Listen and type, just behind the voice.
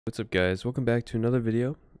What's up guys, welcome back to another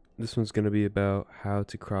video. This one's going to be about how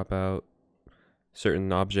to crop out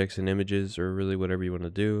certain objects and images, or really whatever you want to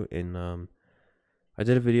do. And I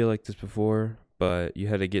did a video like this before, but you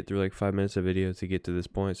had to get through like 5 minutes of video to get to this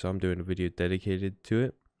point, so I'm doing a video dedicated to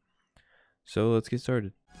it. So let's get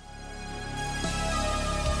started.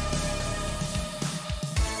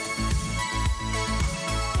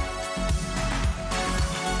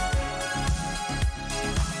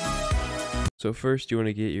 So first you want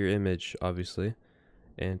to get your image, obviously,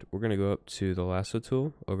 and we're going to go up to the lasso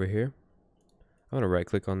tool over here. I'm going to right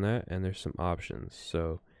click on that, and there's some options.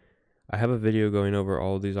 So I have a video going over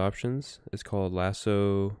all of these options. It's called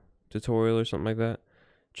lasso tutorial or something like that.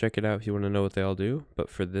 Check it out if you want to know what they all do, but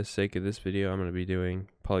for the sake of this video I'm going to be doing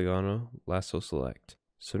polygonal lasso select.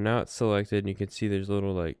 So now it's selected, and you can see there's a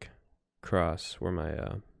little like cross where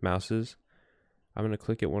my mouse is. I'm going to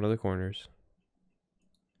click at one of the corners,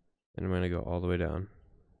 and I'm going to go all the way down.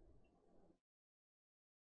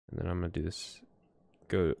 And then I'm going to do this,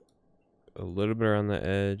 go a little bit around the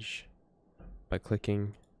edge by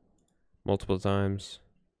clicking multiple times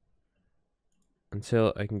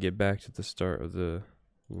until I can get back to the start of the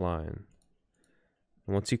line.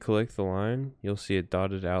 And once you click the line, you'll see a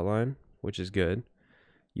dotted outline, which is good.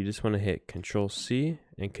 You just want to hit Control C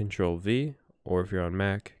and Control V, or if you're on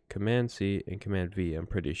Mac, Command C and Command V, I'm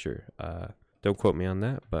pretty sure. Don't quote me on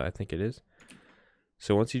that, but I think it is.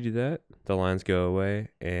 So once you do that, the lines go away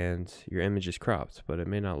and your image is cropped, but it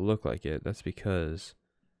may not look like it. That's because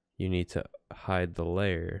you need to hide the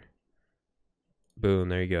layer. Boom,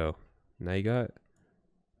 there you go. Now you got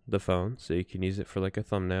the phone, so you can use it for like a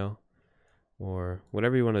thumbnail or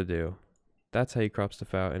whatever you want to do. That's how you crop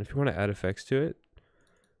stuff out. And if you want to add effects to it,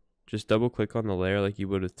 just double click on the layer like you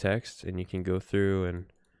would with text, and you can go through and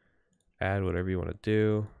add whatever you want to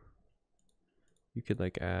do. You could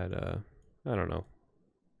like add, I don't know,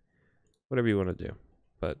 whatever you want to do,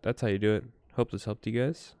 but that's how you do it. Hope this helped you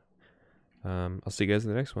guys. I'll see you guys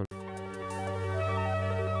in the next one.